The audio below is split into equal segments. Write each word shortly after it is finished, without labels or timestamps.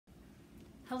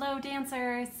Hello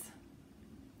dancers,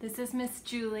 this is Miss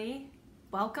Julie.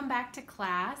 Welcome back to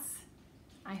class.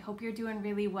 I hope you're doing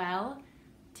really well.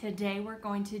 Today we're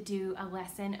going to do a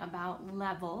lesson about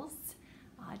levels,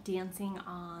 dancing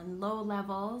on low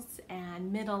levels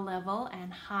and middle level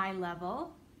and high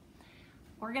level.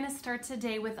 We're going to start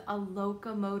today with a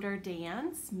locomotor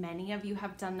dance. Many of you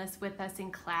have done this with us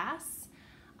in class.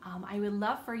 I would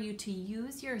love for you to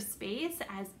use your space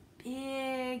as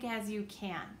big as you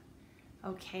can.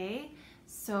 Okay,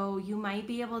 so you might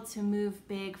be able to move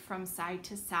big from side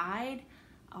to side,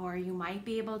 or you might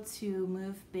be able to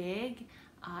move big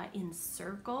in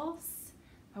circles.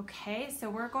 Okay, so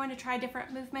we're going to try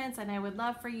different movements, and I would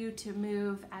love for you to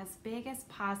move as big as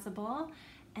possible,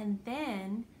 and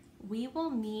then we will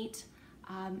meet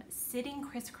sitting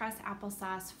crisscross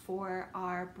applesauce for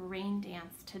our brain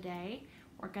dance today.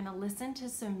 We're going to listen to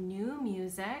some new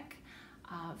music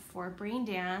for brain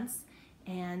dance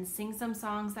and sing some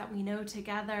songs that we know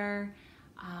together.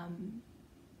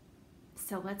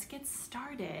 So let's get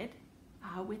started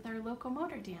with our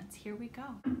locomotor dance. Here we go.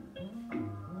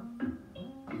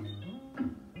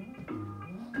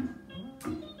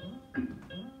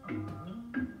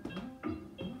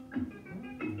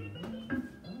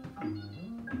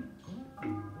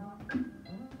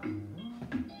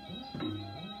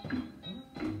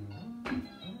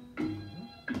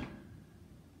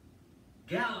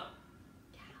 Gallop.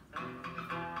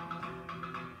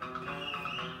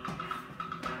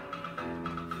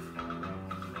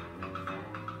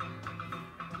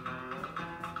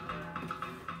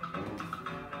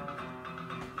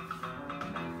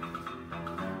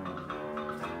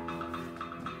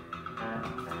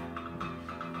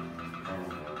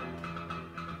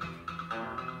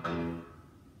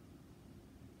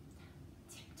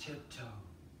 Tiptoe.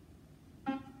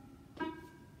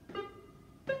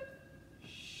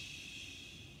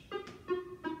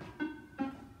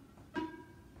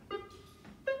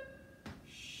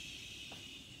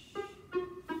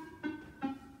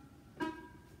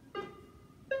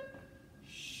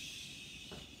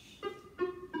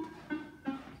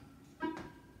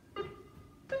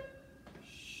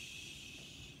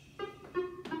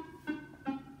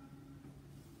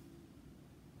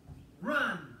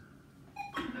 Run.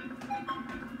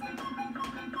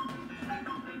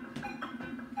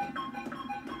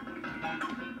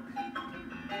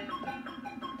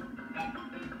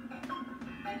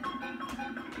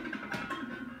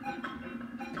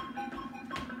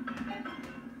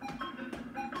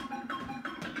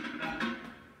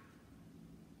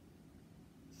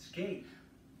 Skate.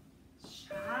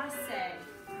 Chasse.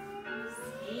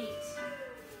 Skate.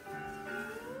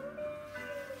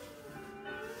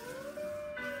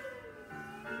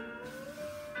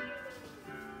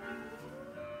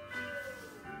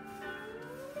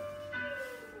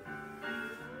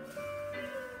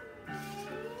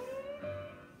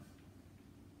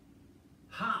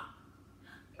 Hop.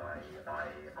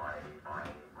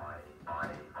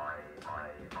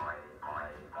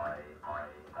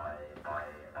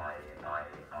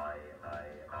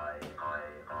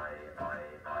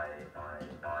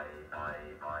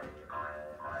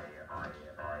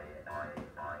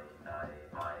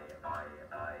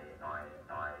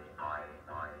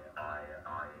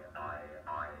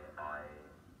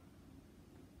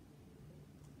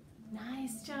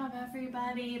 Nice job,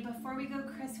 everybody. Before we go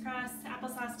crisscross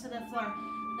applesauce to the floor,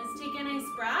 let's take a nice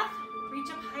breath.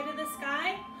 Reach up high to the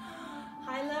sky,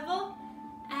 high level,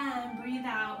 and breathe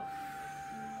out.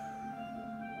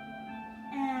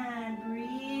 And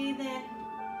breathe in.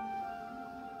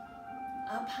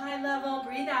 Up high level,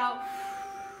 breathe out.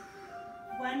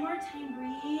 One more time,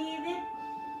 breathe in.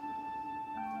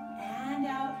 And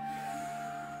out.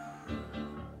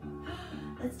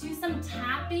 Let's do some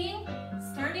tapping,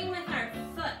 starting with our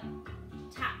foot.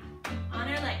 Tap on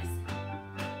our legs.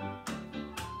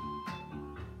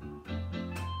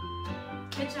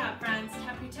 Good job, friends.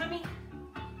 Tap your tummy,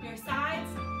 your sides,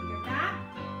 your back,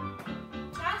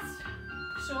 chest,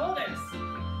 shoulders,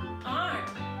 arm,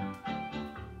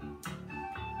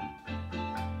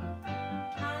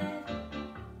 head,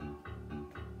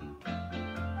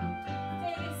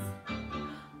 face,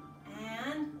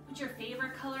 and put your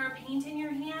favorite color of paint in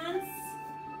your hands,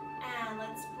 and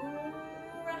let's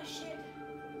brush it.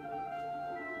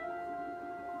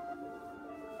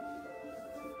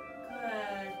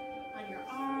 Good. On your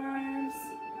arms,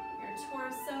 your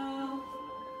torso.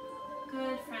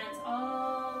 Good, friends,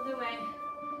 all the way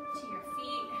to your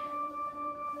feet.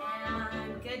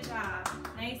 And good job.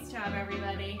 Nice job,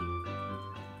 everybody.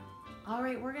 All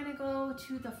right, we're gonna go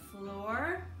to the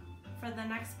floor for the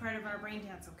next part of our brain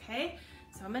dance, okay?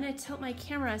 So I'm gonna tilt my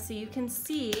camera so you can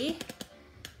see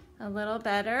A little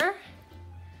better.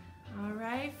 All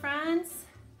right, friends.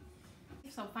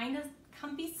 So find a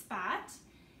comfy spot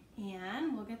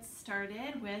and we'll get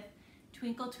started with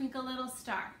Twinkle, Twinkle, Little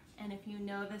Star. And if you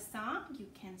know the song, you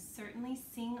can certainly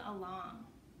sing along.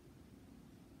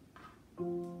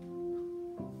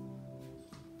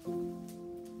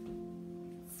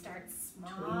 Start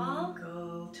small.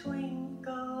 Twinkle,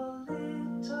 twinkle,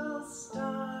 little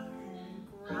star,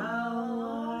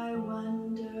 how I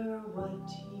wonder what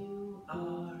you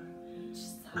are.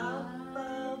 Up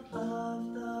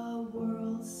above the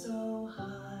world so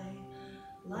high,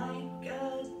 like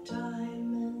a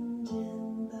diamond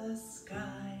in the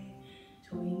sky.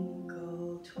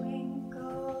 Twinkle,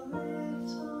 twinkle,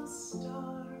 little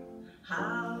star,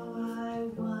 how I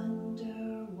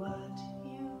wonder what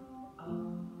you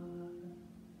are.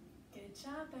 Good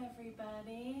job,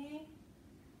 everybody.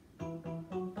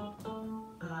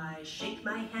 I shake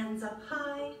my hands up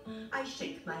high, I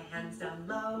shake my hands down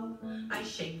low, I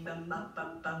shake them up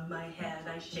above my head,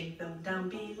 I shake them down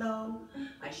below,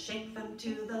 I shake them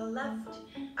to the left,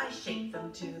 I shake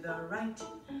them to the right,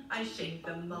 I shake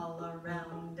them all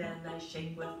around and I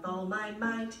shake with all my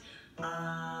might.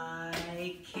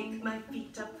 I kick my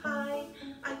feet up high,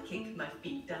 I kick my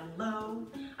feet down low,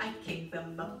 I kick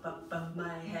them up above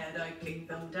my head, I kick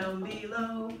them down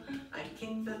below, I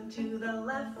kick them to the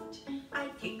left, I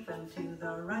kick them to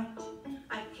the right,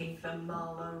 I kick them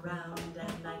all around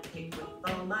and I kick with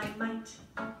all my might.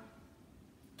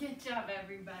 Good job,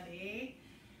 everybody.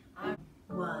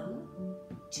 1,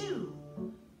 2,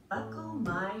 buckle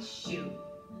my shoe.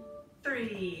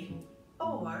 3,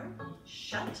 4,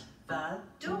 shut the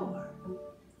door.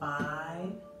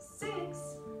 5, 6,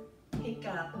 pick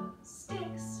up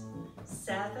sticks.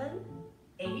 7,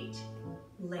 8,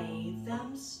 lay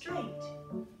them straight.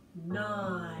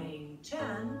 9,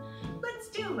 10, let's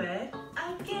do it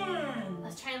again.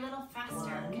 Let's try a little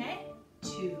faster, 1, okay?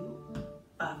 2,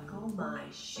 buckle my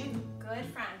shoe. Good,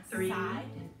 friends. 3, Side,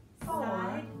 4,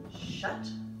 side. shut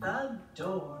the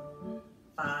door.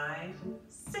 5,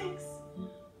 6,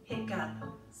 pick up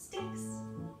sticks.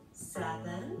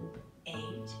 7, 8,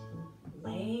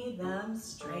 lay them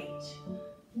straight.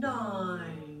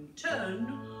 9,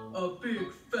 10, a big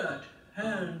fat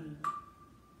hen.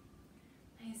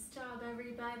 Nice job,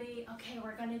 everybody. Okay,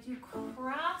 we're gonna do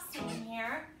crossing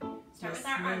here. Start with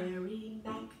our Miss arm. Mary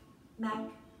Mac, Mac,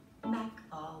 Mac,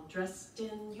 all dressed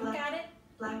in You black, got it.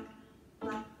 black,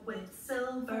 black, with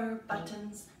silver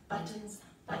buttons, buttons,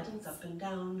 buttons up and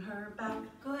down her back.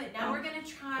 Good. Now we're gonna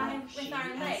try Back. with She our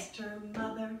leg. asked her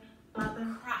mother, mother,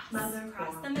 Cross. mother,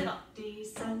 Cross for the middle. 50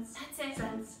 cents, That's it.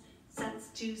 cents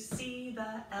to see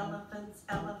the elephants,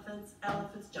 elephants,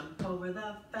 elephants jump over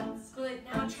the fence. Good.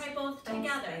 Now try both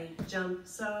together. They jumped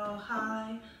so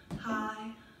high,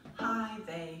 high, high,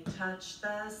 they touched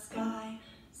the sky,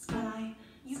 sky,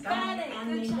 You sky, got it. and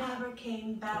Good they job. never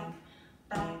came back,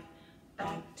 back,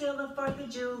 back till the 4th of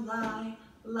July,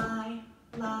 lie,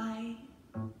 lie.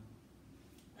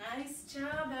 Nice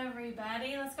job,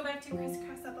 everybody. Let's go back to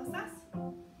crisscross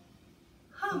applesauce.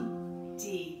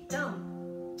 Humpty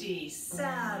Dumpty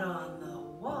sat on the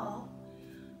wall.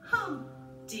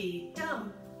 Humpty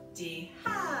Dumpty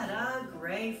had a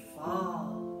great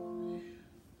fall.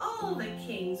 All the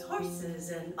king's horses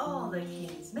and all the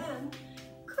king's men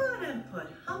couldn't put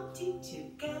Humpty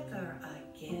together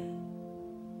again.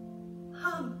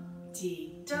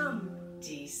 Humpty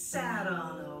Dumpty sat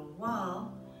on a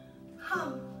wall.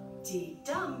 Humpty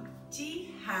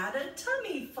Dumpty had a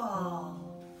tummy fall.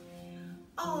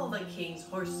 All the king's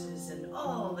horses and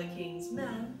all the king's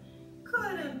men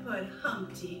couldn't put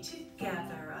Humpty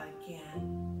together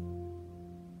again.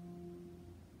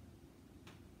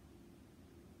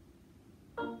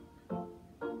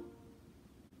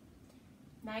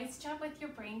 Nice job with your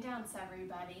brain dance,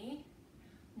 everybody.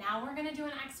 Now we're gonna do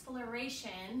an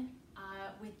exploration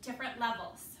with different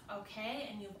levels, okay?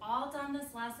 And you've all done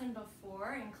this lesson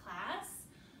before in class.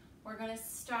 We're gonna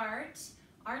start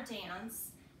our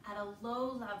dance at a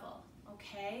low level,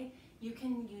 okay? You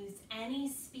can use any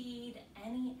speed,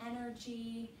 any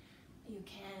energy. You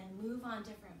can move on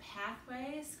different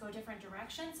pathways, go different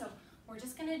directions. So we're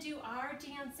just gonna do our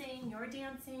dancing. Your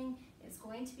dancing is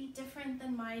going to be different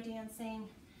than my dancing.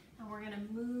 And we're gonna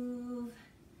move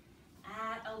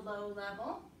at a low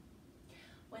level.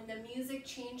 When the music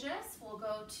changes, we'll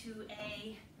go to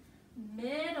a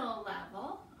middle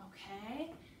level, okay?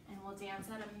 And we'll dance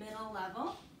at a middle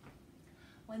level.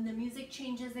 When the music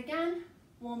changes again,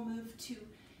 we'll move to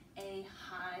a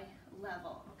high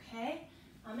level, okay?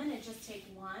 I'm gonna just take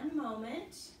one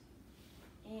moment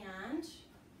and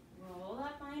roll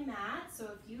up my mat. So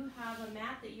if you have a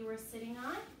mat that you were sitting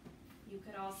on, You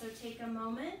could also take a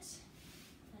moment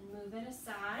and move it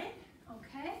aside,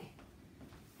 okay?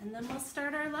 And then we'll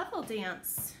start our level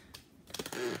dance.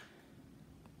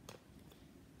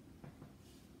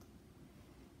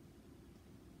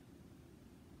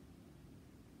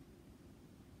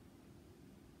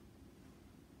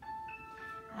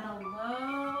 At a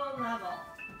low level.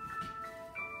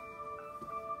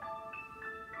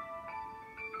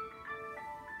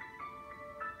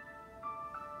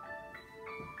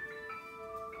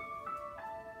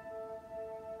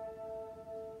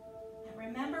 And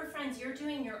remember, friends, you're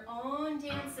doing your own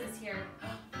dances here.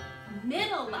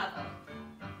 Middle level.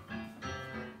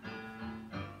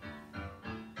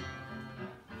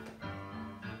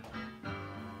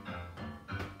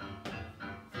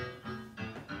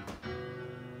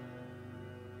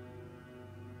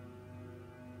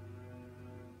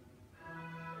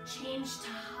 Change to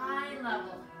high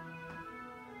level.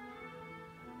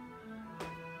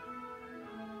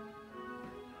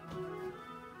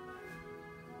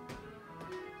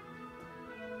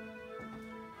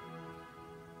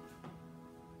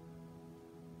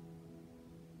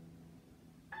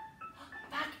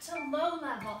 Back to low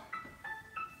level.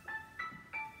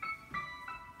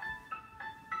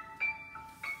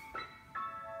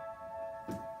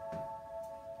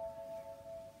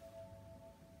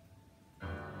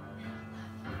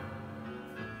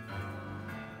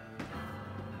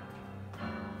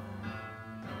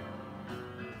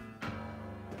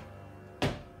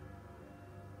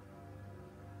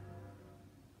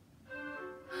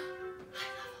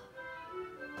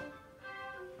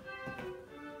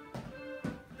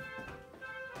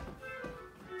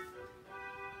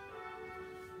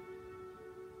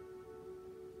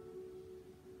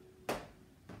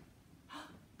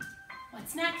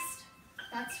 What's next?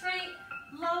 That's right,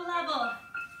 low level.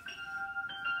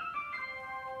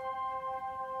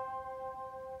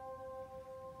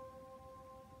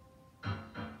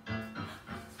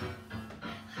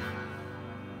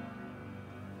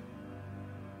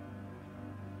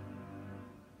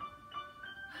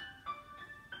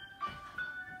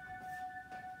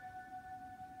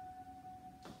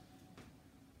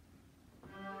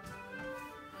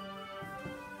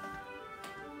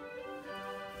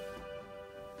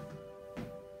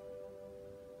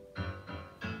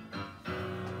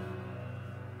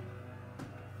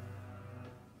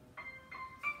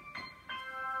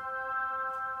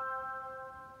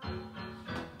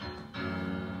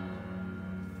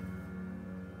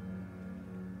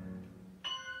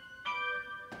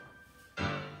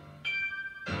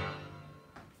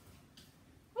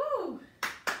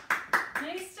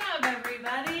 Nice job,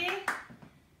 everybody.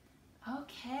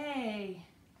 Okay.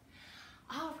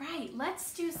 All right,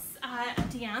 let's do a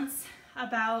dance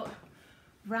about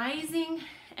rising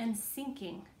and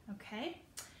sinking, okay?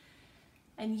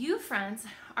 And you, friends,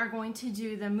 are going to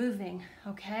do the moving,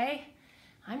 okay?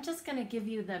 I'm just gonna give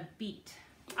you the beat.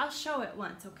 I'll show it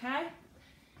once, okay?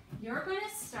 You're gonna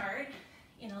start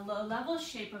in a low level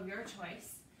shape of your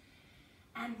choice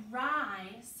and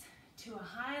rise to a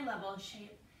high level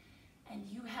shape, and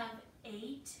you have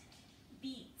 8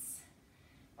 beats.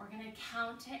 We're gonna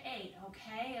count to 8,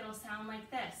 okay? It'll sound like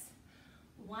this.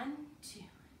 1, 2,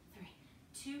 3,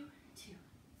 2, 2,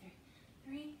 3,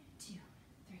 3, 2,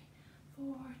 3,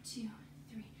 4, 2,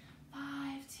 3,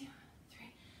 5, 2,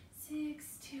 3,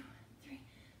 6, 2, 3,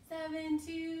 7,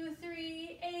 2,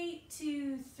 3, 8,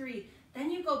 2, 3.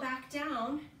 Then you go back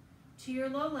down to your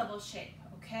low level shape,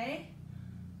 okay?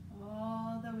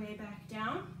 All the way back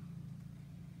down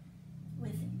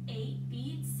with 8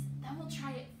 beats. Then we'll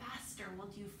try it faster. We'll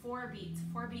do 4 beats.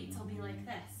 4 beats will be like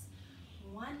this.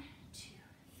 1, 2,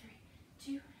 3,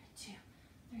 2, 2,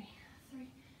 3, 3,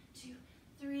 2,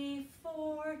 3,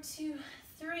 4, 2,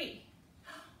 3.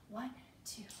 1,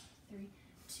 2, 3,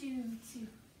 2, 2,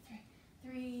 3,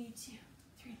 3, 2,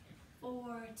 3,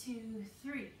 4, 2,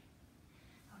 3.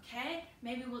 Okay?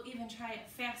 Maybe we'll even try it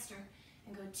faster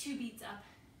and go 2 beats up,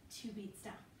 2 beats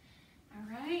down. All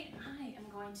right, I am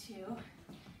going to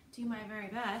do my very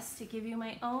best to give you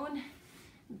my own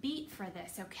beat for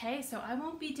this, okay? So I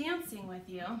won't be dancing with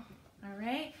you, all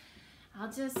right?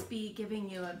 I'll just be giving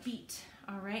you a beat,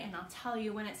 all right? And I'll tell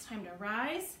you when it's time to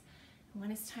rise and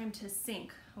when it's time to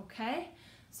sink, okay?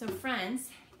 So friends,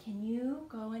 can you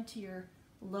go into your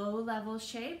low level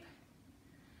shape?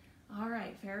 All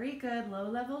right, very good, low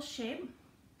level shape.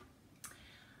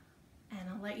 And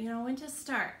I'll let you know when to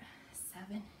start.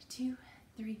 7, 2,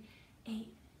 3,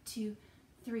 8, 2,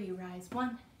 3. Rise.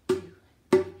 1, 2,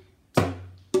 3,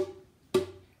 2,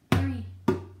 3,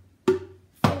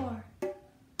 4,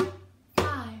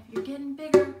 5. You're getting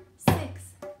bigger. 6.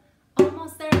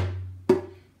 Almost there.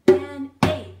 And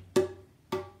 8,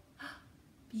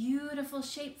 Beautiful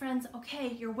shape, friends.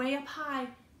 Okay, you're way up high.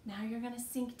 Now you're gonna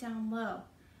sink down low.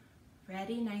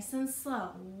 Ready? Nice and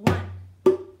slow. 1,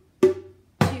 2,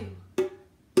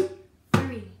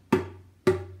 3,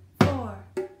 4,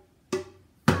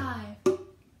 5,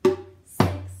 6.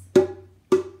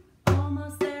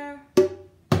 Almost there.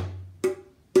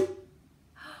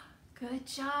 Good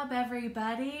job,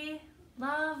 everybody.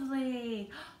 Lovely.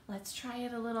 Let's try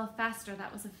it a little faster.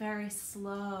 That was very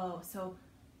slow. So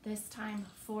this time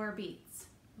 4 beats.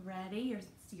 Ready?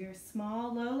 Your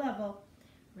small, low level.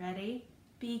 Ready?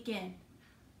 Begin.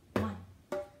 1,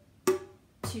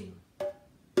 2,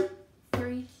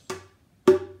 3,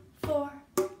 4.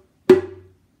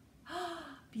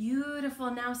 Beautiful.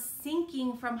 Now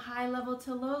sinking from high level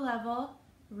to low level.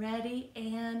 Ready?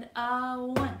 And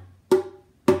 1.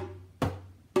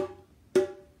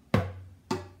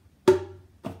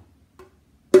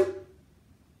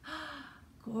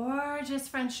 Gorgeous,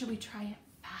 friends. Should we try it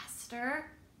faster?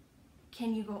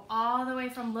 Can you go all the way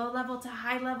from low level to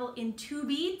high level in 2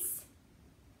 beats?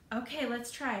 Okay,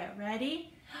 let's try it.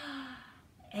 Ready?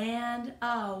 And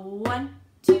 1,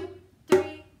 2,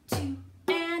 3, 2,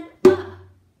 and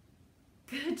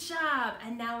Good job.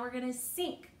 And now we're gonna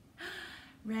sink.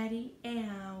 Ready?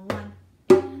 And 1,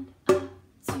 and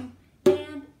 2,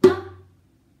 and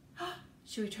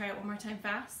Should we try it one more time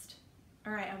fast?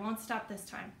 All right, I won't stop this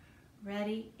time.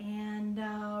 Ready? And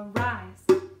rise.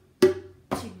 2.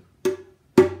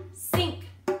 Sink.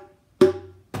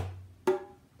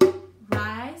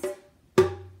 Rise.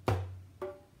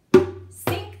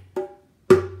 Sink.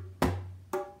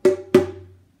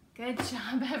 Good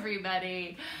job,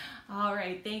 everybody. All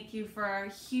right, thank you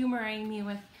for humoring me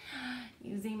with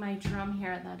using my drum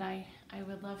here that I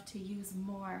would love to use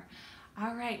more.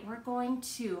 All right, we're going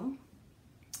to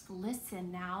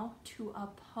listen now to a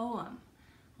poem.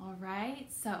 All right,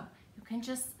 so you can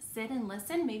just sit and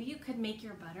listen. Maybe you could make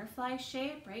your butterfly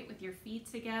shape, right, with your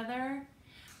feet together.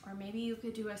 Or maybe you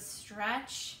could do a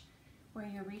stretch where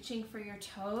you're reaching for your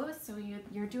toes. So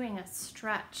you're doing a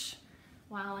stretch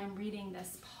while I'm reading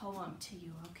this poem to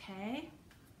you, okay?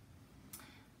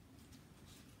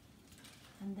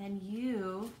 And then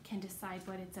you can decide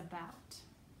what it's about.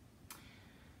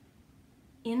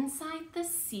 Inside the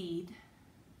seed,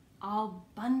 all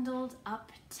bundled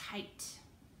up tight,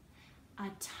 a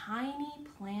tiny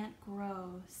plant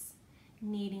grows,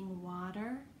 needing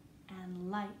water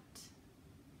and light.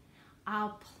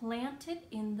 I'll plant it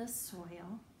in the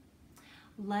soil,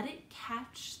 let it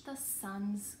catch the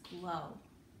sun's glow,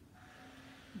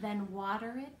 then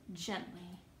water it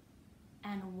gently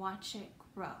and watch it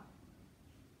grow.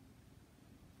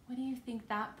 What do you think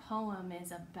that poem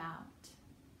is about?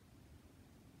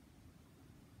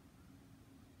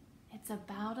 It's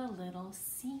about a little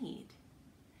seed.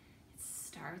 It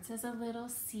starts as a little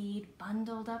seed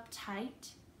bundled up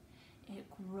tight. It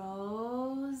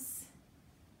grows.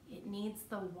 It needs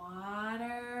the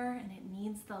water and it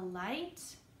needs the light.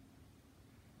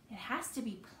 It has to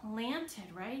be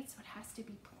planted, right? So it has to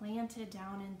be planted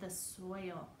down in the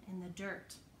soil, in the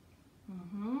dirt.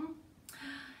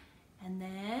 And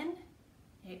then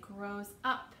it grows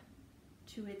up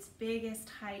to its biggest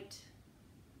height.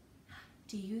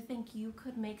 Do you think you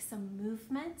could make some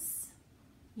movements?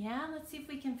 Yeah, let's see if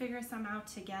we can figure some out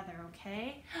together,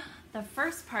 okay? The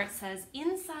first part says,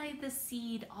 inside the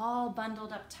seed, all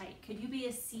bundled up tight. Could you be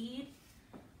a seed?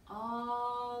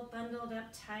 All bundled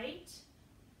up tight.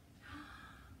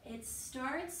 It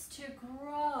starts to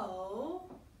grow.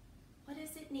 What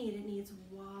does it need? It needs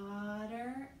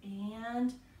water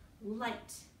and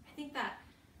light. I think that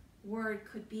word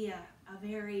could be a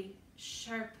very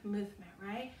sharp movement,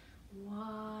 right?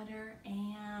 Water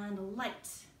and light.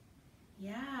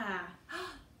 Yeah.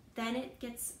 Then it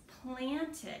gets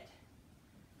planted.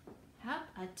 Yep,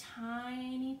 a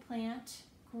tiny plant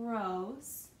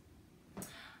grows,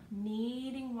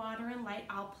 needing water and light.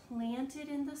 I'll plant it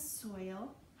in the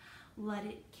soil, let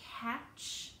it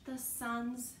catch the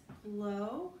sun's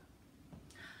glow,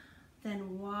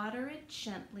 then water it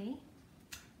gently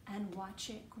and watch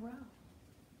it grow.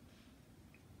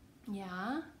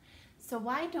 Yeah? So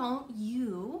why don't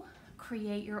you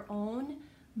create your own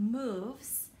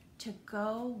moves to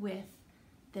go with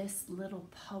this little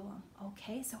poem,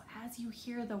 okay? So as you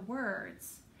hear the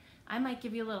words, I might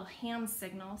give you little hand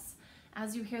signals.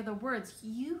 As you hear the words,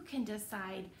 you can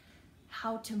decide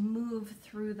how to move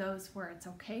through those words,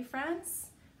 okay, friends?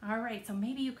 All right, so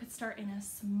maybe you could start in a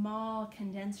small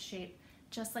condensed shape,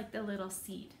 just like the little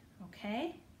seed,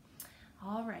 okay?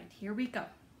 All right, here we go.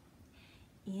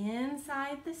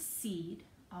 Inside the seed,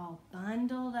 all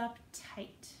bundled up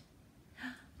tight,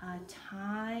 a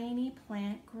tiny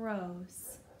plant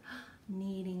grows,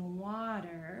 needing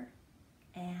water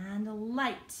and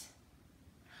light.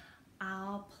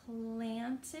 I'll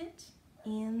plant it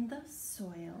in the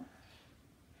soil.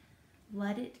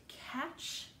 Let it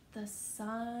catch the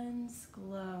sun's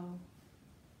glow.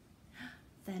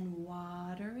 Then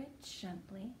water it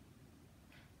gently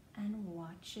and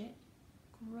watch it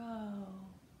grow.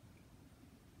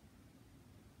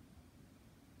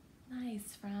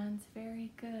 Nice, friends,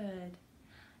 very good.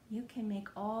 You can make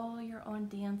all your own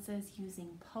dances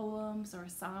using poems or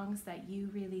songs that you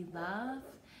really love,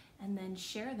 and then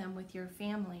share them with your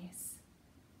families.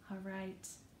 All right.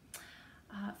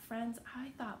 Friends, I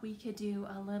thought we could do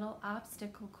a little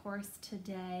obstacle course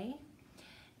today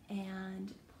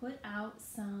and put out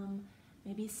some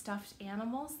maybe stuffed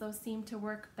animals. Those seem to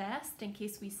work best in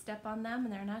case we step on them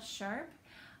and they're not sharp,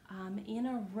 in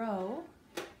a row,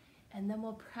 and then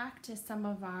we'll practice some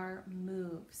of our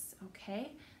moves,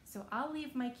 okay? So I'll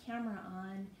leave my camera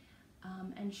on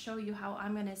and show you how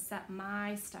I'm gonna set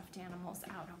my stuffed animals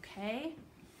out, okay?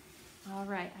 All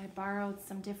right, I borrowed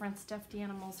some different stuffed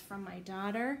animals from my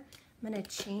daughter. I'm gonna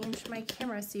change my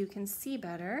camera so you can see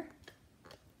better.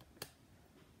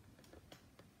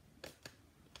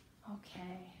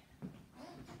 Okay.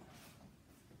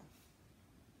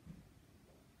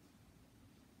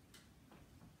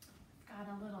 Got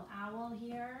a little owl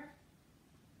here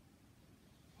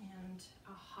and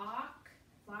a hawk,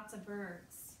 lots of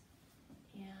birds,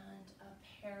 and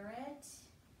a parrot,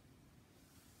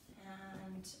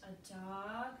 and a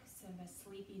dog, so a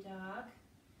sleepy dog.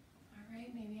 All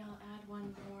right, maybe I'll add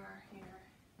one more here.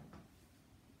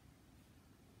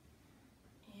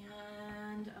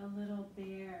 And a little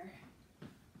bear.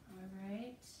 All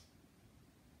right.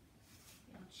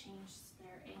 I'll change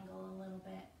their angle a little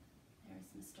bit.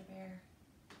 There's Mr. Bear.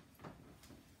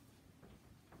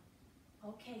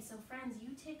 Okay, so friends,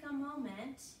 you take a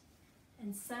moment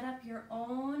and set up your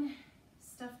own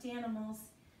stuffed animals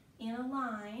in a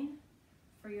line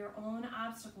for your own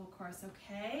obstacle course,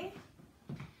 okay?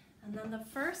 And then the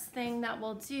first thing that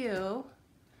we'll do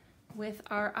with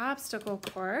our obstacle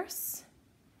course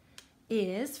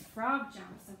is frog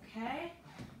jumps, okay?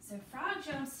 So frog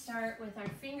jumps start with our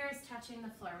fingers touching the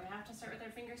floor. We have to start with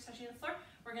our fingers touching the floor.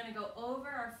 We're gonna go over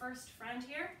our first friend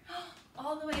here,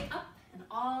 all the way up and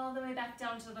all the way back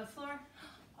down to the floor,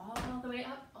 all the way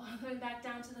up, all the way back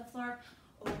down to the floor,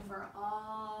 over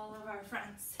all of our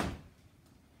friends.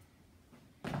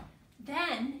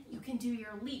 Then you can do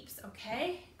your leaps,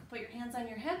 okay? Put your hands on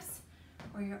your hips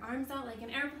or your arms out like an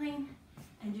airplane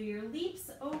and do your leaps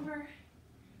over,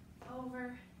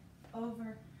 over,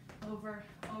 over, over,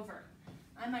 over.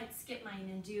 I might skip mine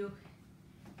and do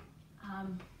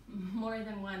more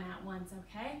than one at once,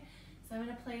 okay? So I'm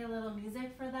gonna play a little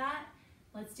music for that.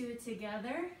 Let's do it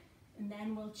together, and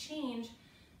then we'll change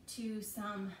to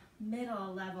some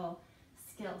middle level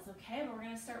skills, okay? But we're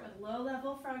gonna start with low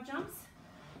level frog jumps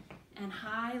and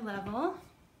high level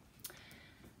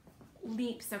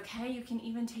leaps, okay? You can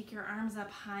even take your arms up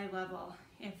high level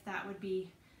if that would be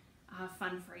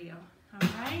fun for you, all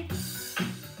right?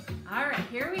 All right,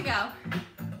 here we go.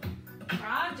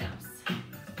 Frog jumps.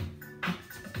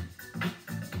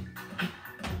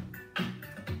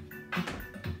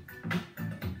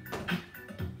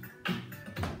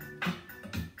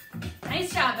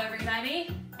 Nice job, everybody.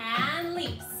 And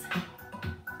leaps.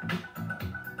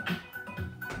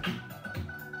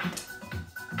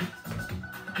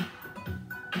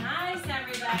 Nice,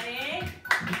 everybody.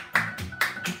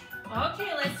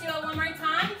 Okay, let's do it one more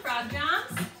time. Frog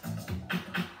jumps.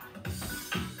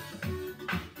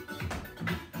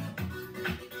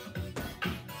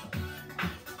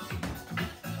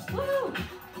 Woo!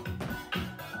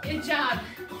 Good job.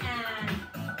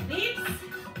 And leaps.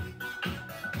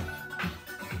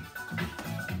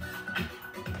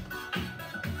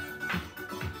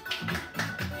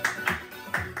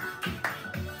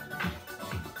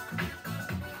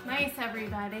 Nice,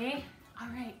 everybody. All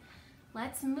right,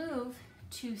 let's move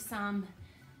to some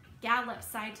gallops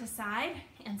side to side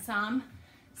and some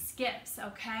skips,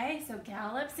 okay? So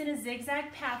gallops in a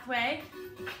zigzag pathway.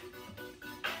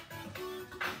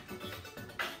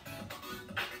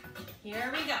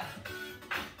 Here we go.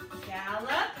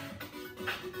 Gallop,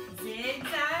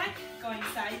 zigzag, going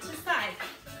side to side.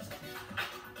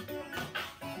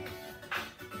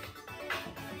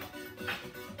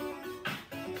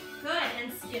 Good,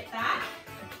 and skip back.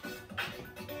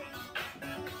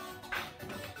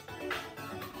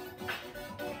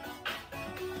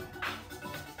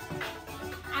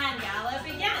 And gallop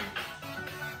again.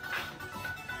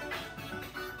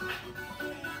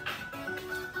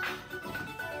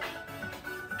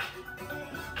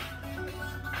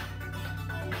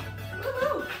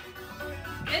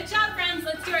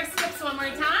 more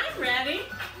time. Ready?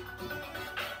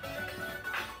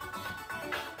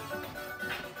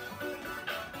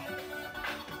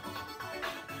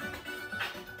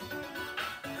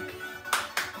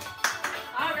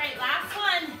 All right, last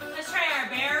one. Let's try our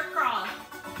bear crawl.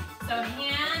 So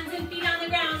hands and feet on the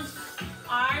ground,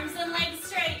 arms and legs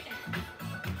straight.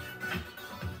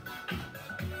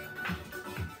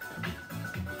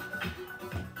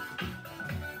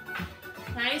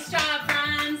 Nice job,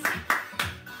 friends.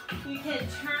 You can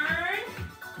turn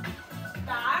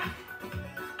back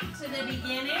to the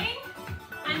beginning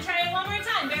and try it one more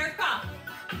time, bear crawl.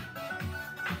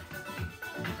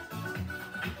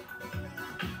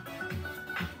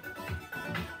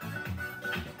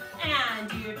 And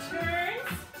do your turns.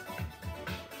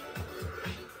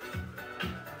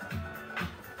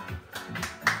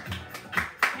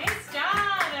 Nice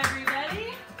job,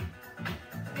 everybody.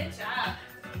 Good job.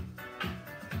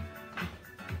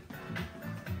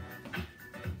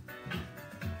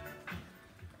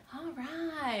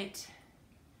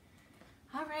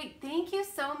 All right, thank you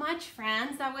so much,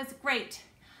 friends. That was great.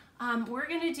 We're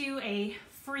gonna do a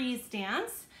freeze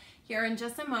dance here in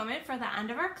just a moment for the end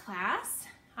of our class,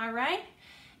 all right?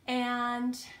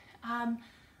 And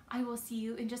I will see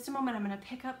you in just a moment. I'm gonna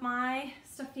pick up my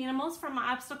stuffed animals from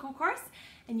my obstacle course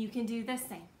and you can do this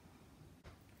thing.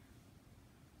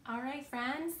 All right,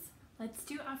 friends, let's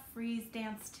do a freeze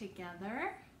dance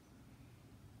together.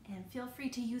 And feel free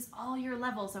to use all your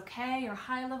levels, okay? Your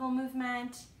high level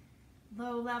movement,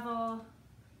 low level,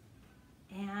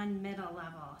 and middle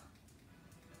level.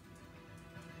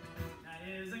 Now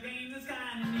here's a game that's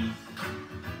kind of neat.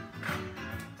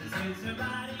 Just gets your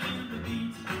body in the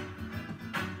beat.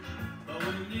 But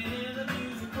when you hear the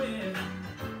music quit,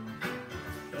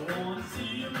 don't want to see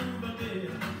you move a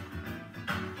bit.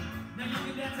 Now you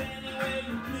can dance any way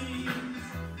you please.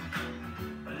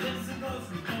 But listen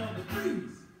closely for the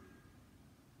freeze.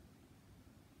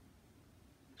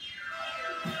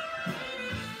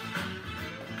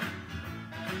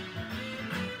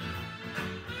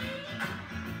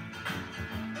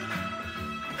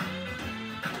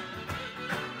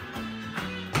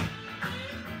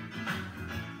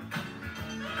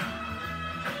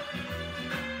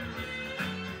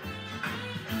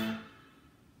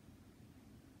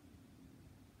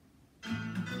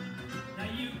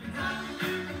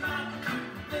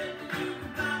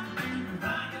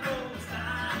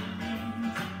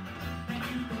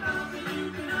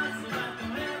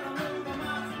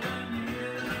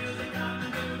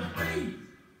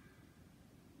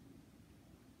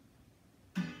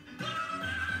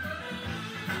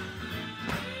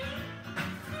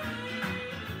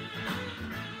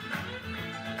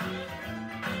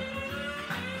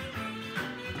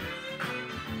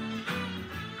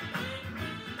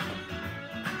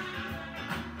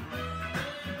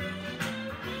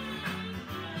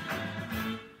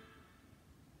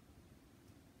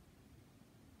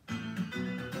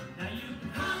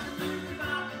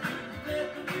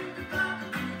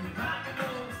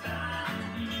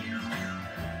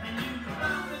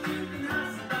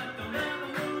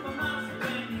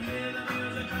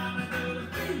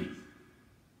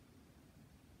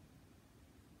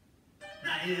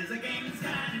 Is a game that's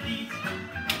kind of neat.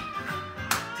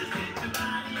 Just get your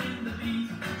body in the beat.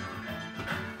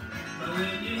 But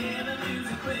when you hear the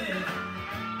music quit,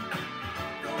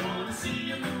 don't want to see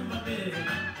you move a bit.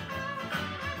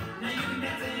 Now you can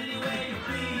dance any way you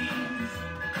please.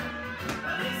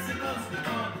 But listen closely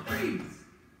for the freeze.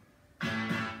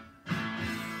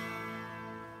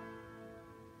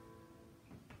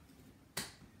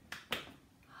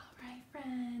 All right,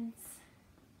 friends.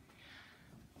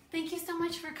 Thank you so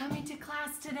much for coming to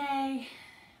class today.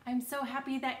 I'm so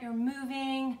happy that you're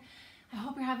moving. I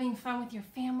hope you're having fun with your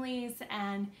families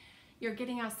and you're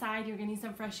getting outside, you're getting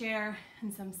some fresh air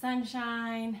and some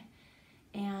sunshine.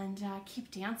 And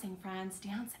keep dancing, friends.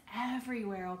 Dance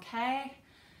everywhere, okay?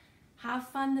 Have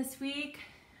fun this week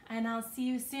and I'll see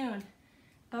you soon.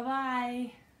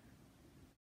 Bye-bye.